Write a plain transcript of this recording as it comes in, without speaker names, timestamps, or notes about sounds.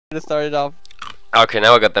to start it off. Okay,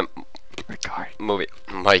 now I got the Record. movie.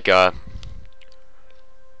 My God.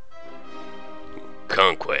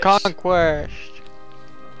 Conquest. Conquest.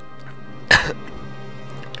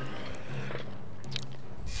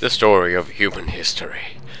 The story of human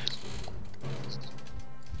history.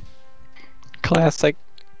 Classic.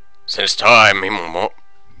 Since time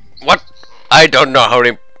what? I don't know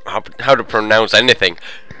how to pronounce anything.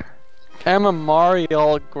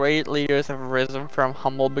 Immemorial great leaders have risen from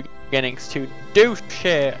humble beginnings to do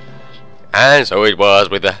shit. And so it was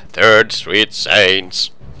with the 3rd Street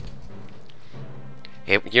Saints.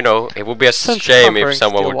 It would be a Since shame if conquering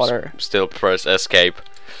someone would Stillwater. still press escape.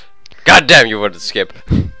 God damn, you wanted to skip.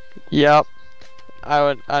 Yep.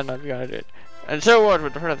 I'm not gonna do it. And so what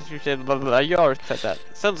with the first you said blah, blah, blah, you always said that.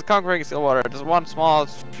 Since conquering Stillwater, this one small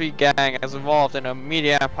street gang has evolved in a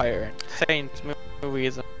media empire. Saints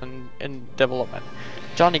movies in development.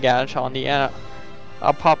 Johnny Gash on the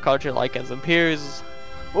pop culture icons and peers.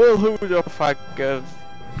 Well, who gives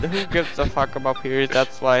a fuck about peers?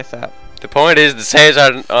 That's what I said. The point is, the Saints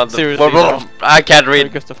are on the. Seriously, I can't Who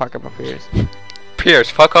read. gives a fuck about peers? Pierce,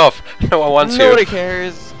 fuck off. No one wants Nobody you.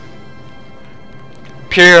 cares.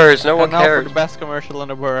 Pierce, no one And now for cares. the best commercial in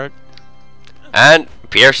the world. And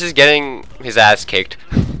Pierce is getting his ass kicked.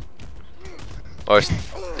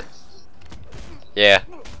 Yeah.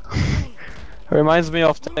 It reminds me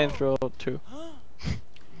of SaintsRow3rd.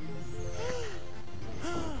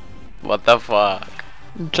 What the fuck?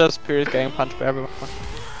 Just Pierce getting punched by everyone.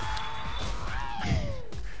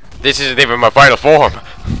 This isn't even my final form.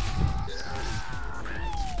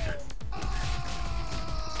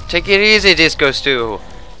 Take it easy, Disco Stew.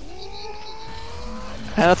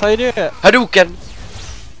 And that's how you do it. Hadouken!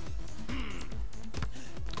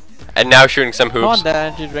 And now shooting some Come on, hoops. the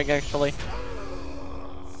energy drink actually.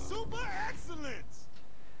 Super excellent.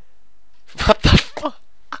 What the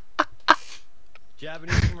fuck?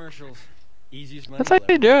 Japanese commercials. Easiest money That's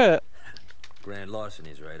how you do it. Grand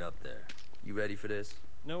Larceny's right up there. You ready for this?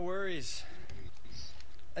 No worries.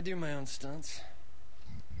 I do my own stunts.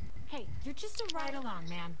 Hey, you're just a ride along,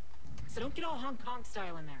 man. So don't get all Hong Kong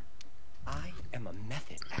style in there. I am a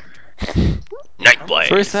method actor. Nightblade.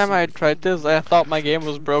 First time I tried this, I thought my game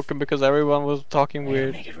was broken because everyone was talking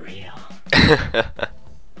weird. Make it real.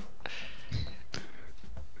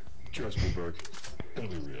 Trust me, Burke. It'll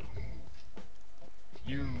be real.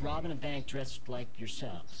 You're robbing a bank dressed like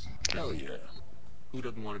yourselves. Hell yeah. Who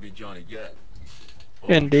doesn't want to be Johnny Gat?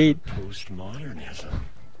 Indeed. Postmodernism.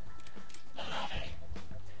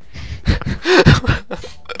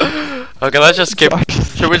 Okay, let's just skip.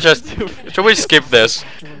 Should we skip this?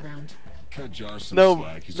 After a round. Cut Josh some No,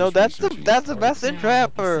 slack. He's no, just that's researching the the best part. intro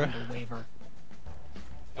ever. Single waiver.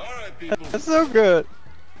 All right, people. That's so good.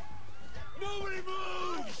 Nobody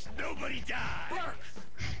moves. Nobody dies.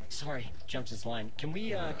 Sorry, jumped his line. Can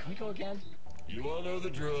we go again? You all know the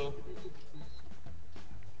drill.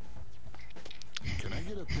 Can I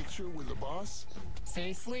get a picture with the boss?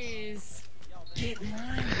 Say sleaze. Get in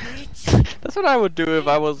line, bitch. That's what I would do if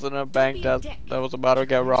I was in a bank that was about to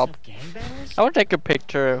get robbed. Gangbangers? I would take a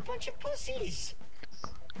picture. Bunch of pussies.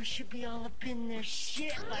 We should be all up in their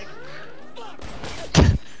shit like fuck.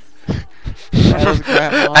 As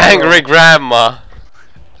grandma. Angry grandma.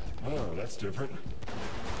 Oh, that's different.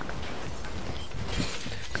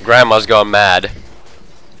 Grandma's gone mad.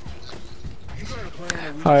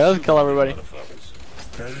 Alright, let's kill everybody.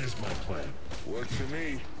 Motherfuckers. That is my plan. Works for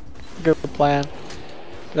me. Good plan.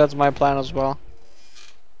 That's my plan as well.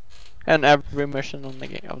 And every mission on the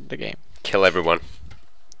game. Kill everyone.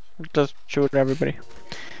 Just shoot everybody.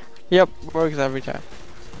 Yep, works every time.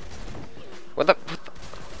 What the?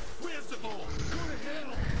 Where's the ball? Go to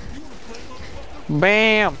hell. You play motherfucker.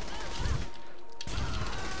 Bam!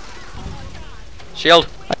 Shield.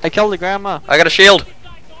 I killed the grandma. I got a shield.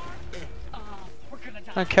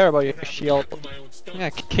 I don't care about your shield. For my own I'm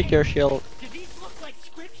gonna stunts. kick your shield. Do these look like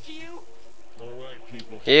scripts to you? All right,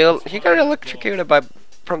 people. He got electrocuted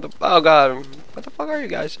from the. Oh god. What the fuck are you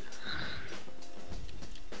guys?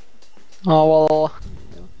 Oh well.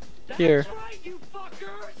 Here. That's right, you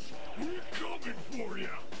fuckers. We're coming for you.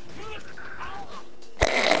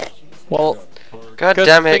 Well, God good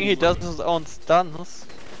damn thing he it. does his own stunts.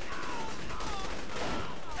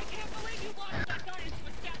 I can't believe you locked that guy into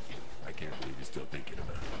a statue. I can't believe you're still thinking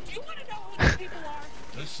about it. Do you want to know who these people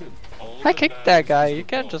are? Listen, all I that kicked that guy. matters is You the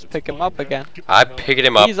can't ball. just pick him up again. I picked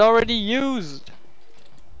him up. He's already used.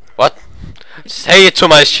 What? Say it to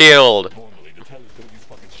my shield. Normally, the teller's gonna use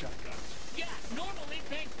fucking shotguns. Yeah, normally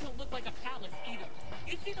banks don't look like a palace either.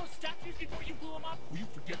 You see those statues before you blew them up? Will you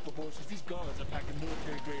forget the horses? These guards are packing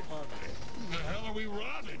military-grade armor. Who the hell are we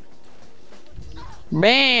robbing?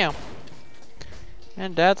 Bam!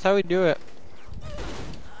 And that's how we do it.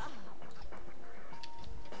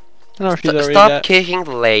 No, she's already Stop dead. kicking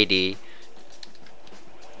the lady.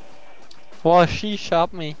 Well, she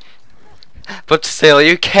shot me. But still,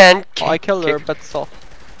 you can't Oh, I kick. killed her, but still.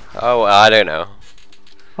 Oh, I don't know.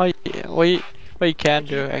 What you can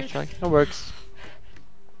do, actually. It works.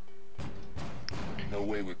 No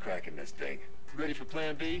way we're cracking this thing. Ready for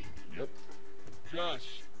plan B? Yep.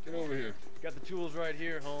 Josh, get over here. Got the tools right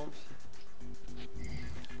here, Holmes.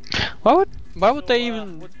 Why would they So,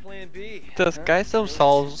 even what's plan B? disguise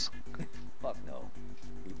themselves? Fuck no.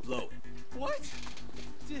 We blow it. What?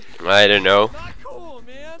 I don't know. Not cool,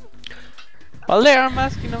 man. Well, they are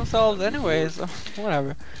masking themselves anyways, so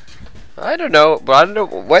whatever. I don't know, but I don't know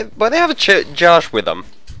why they have a Josh with them.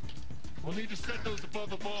 We'll need to set those above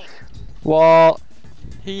the vault. Well,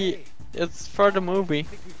 it's for the movie. I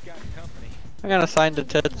think we've got company. I'm gonna sign the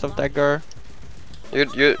tits of that girl. You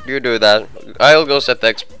do that. I'll go set the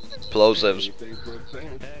explosives. Anything for a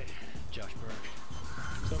change. Hey, Josh Burke.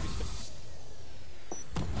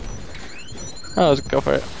 Oh, let's go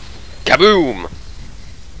for it. Kaboom!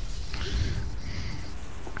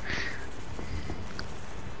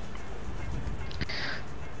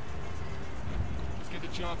 Let's get the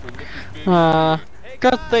chopper and lift this baby.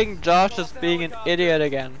 Good thing Josh is being an idiot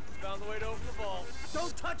again. Found the way to open the vault.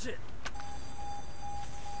 Don't touch it.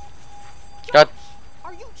 God.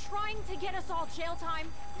 Are you trying to get us all jail time?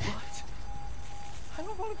 What? I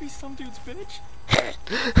don't want to be some dude's bitch.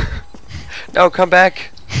 No, come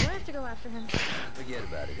back. I have to go after him. Forget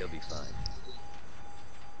about it. He'll be fine.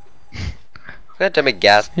 God damn it,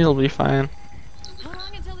 gas. He'll be fine. How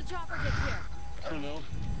long until the chopper gets here? I don't know.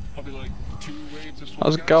 Probably like 2 waves of swamp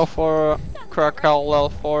Let's guys. go for Krakow level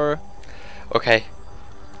 4. Okay.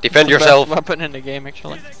 Defend It's the best yourself. weapon in the game,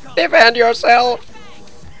 actually. Defend yourself.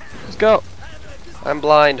 Let's go. I'm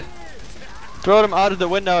blind. Throw them out of the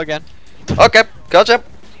window again. Okay, gotcha.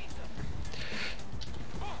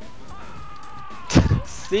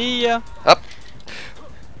 See ya. Up.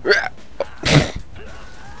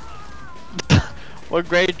 What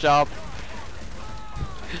great job.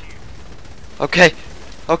 Okay.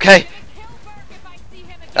 Okay.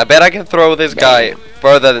 I bet I can throw this guy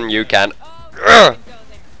further than you can. Ugh.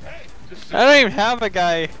 I don't even have a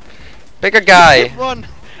guy. Pick a guy. One.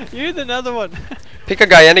 Use another one. Pick a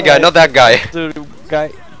guy, any guy, Alright. not that guy. Dude,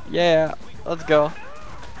 guy. Yeah, let's go.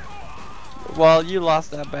 Well, you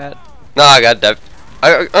lost that bet. No, I got that.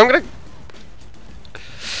 I'm gonna.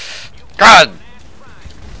 God.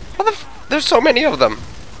 What the? There's so many of them.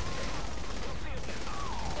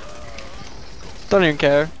 Don't even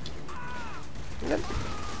care.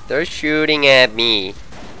 They're shooting at me.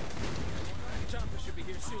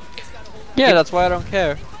 Yeah, that's why I don't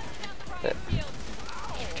care.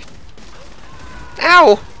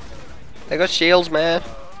 Ow! They got shields, man.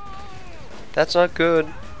 That's not good.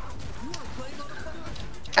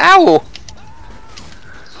 Ow!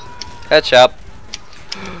 Headshot.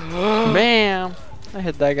 Bam! I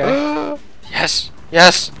hit that guy. Yes!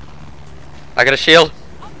 Yes! I got a shield.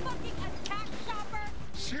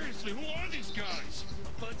 Seriously, who are these guys?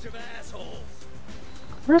 Bunch of assholes.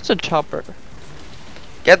 Where's the chopper?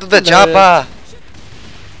 Get to the There it chopper!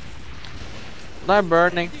 I'm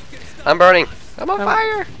burning. I'm burning. I'm on I'm-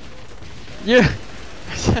 fire! Yeah.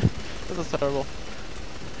 This is terrible.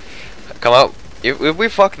 Come on. If we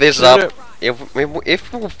fuck this Shoot up, it. if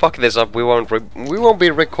we fuck this up, we won't be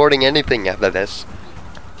recording anything after this.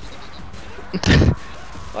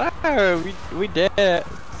 Wow, we did it.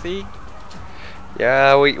 See?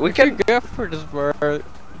 Yeah, we We can. can go for this word.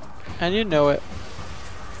 And you know it.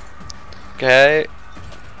 Okay.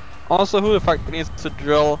 Also, who the fuck needs to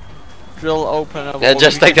drill open a Yeah, vault?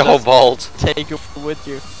 just You take can the whole just vault. Take it with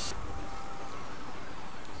you.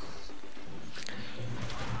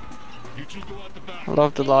 You two go out the back. I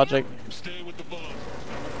love the logic. Stay with the vault.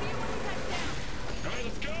 Alright,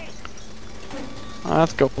 let's go.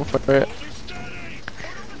 Let's go for it. Hold steady.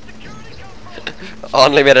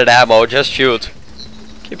 Unlimited ammo, just shoot.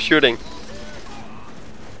 Keep shooting.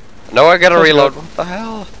 No, I gotta Let's reload. go. What the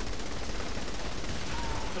hell? Thought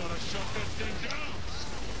I shut that thing down.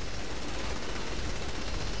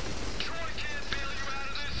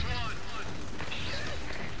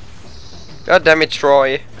 God damn it,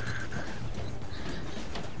 Troy.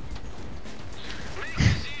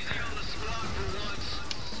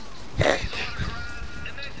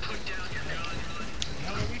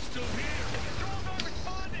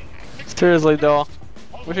 Seriously though,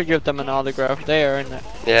 we should give them an autograph. They earn it.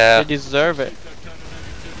 Yeah. They deserve it.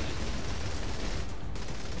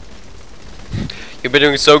 You've been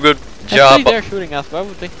doing so good Actually, job. they're shooting us. Why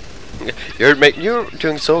would they? You're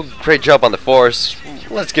doing so great job on the force.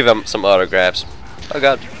 Let's give him some autographs. Oh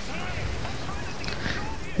god.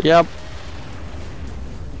 Yep.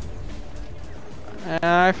 And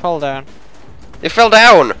I fell down. It fell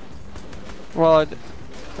down. Well, I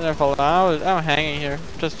didn't fall down. I'm hanging here,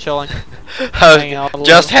 just chilling. I Hanging out a was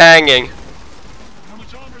just little. hanging. How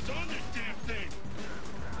much armor's on this damn thing?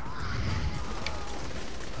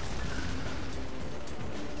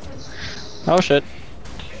 Oh shit.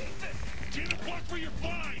 Kid, watch where you're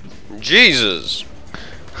flying. Jesus.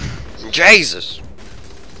 Jesus.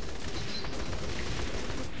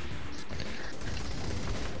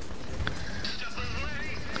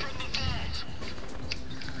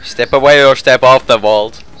 Step away or step off the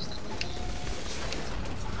vault.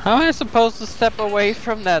 How am I supposed to step away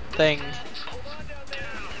from that thing?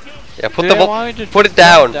 Yeah, put Do the they want me vault. to Put it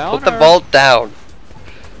jump down. Put the or- vault down.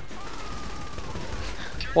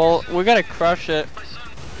 Well, we're gonna crush it.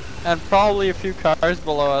 And probably a few cars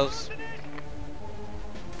below us.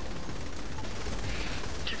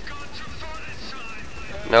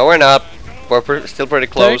 No, we're not. We're still pretty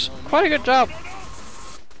close. Did quite a good job.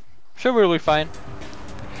 Should we be fine?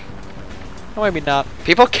 Or maybe not.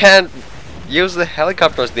 People can't use the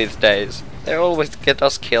helicopters these days. They always get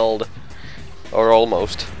us killed. Or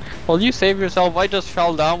almost. Well, you save yourself. I just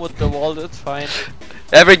fell down with the wall. It's fine.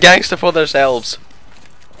 Every gangster for themselves.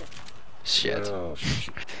 Shit.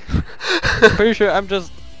 Pretty sure I'm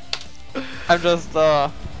just on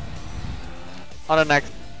the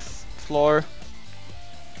next floor.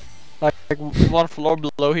 Like one floor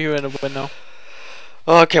below you in a window.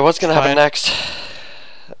 Okay, what's gonna happen Fine. next?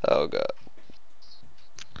 Oh god.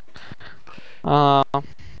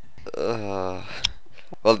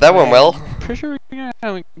 Well, that went well. Pretty sure we're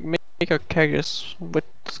gonna make a kegis, which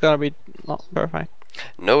is gonna be not perfect.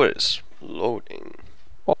 Notice loading.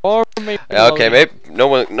 Or maybe Yeah, okay, loading.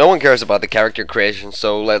 maybe no one cares about the character creation,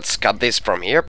 so let's cut this from here.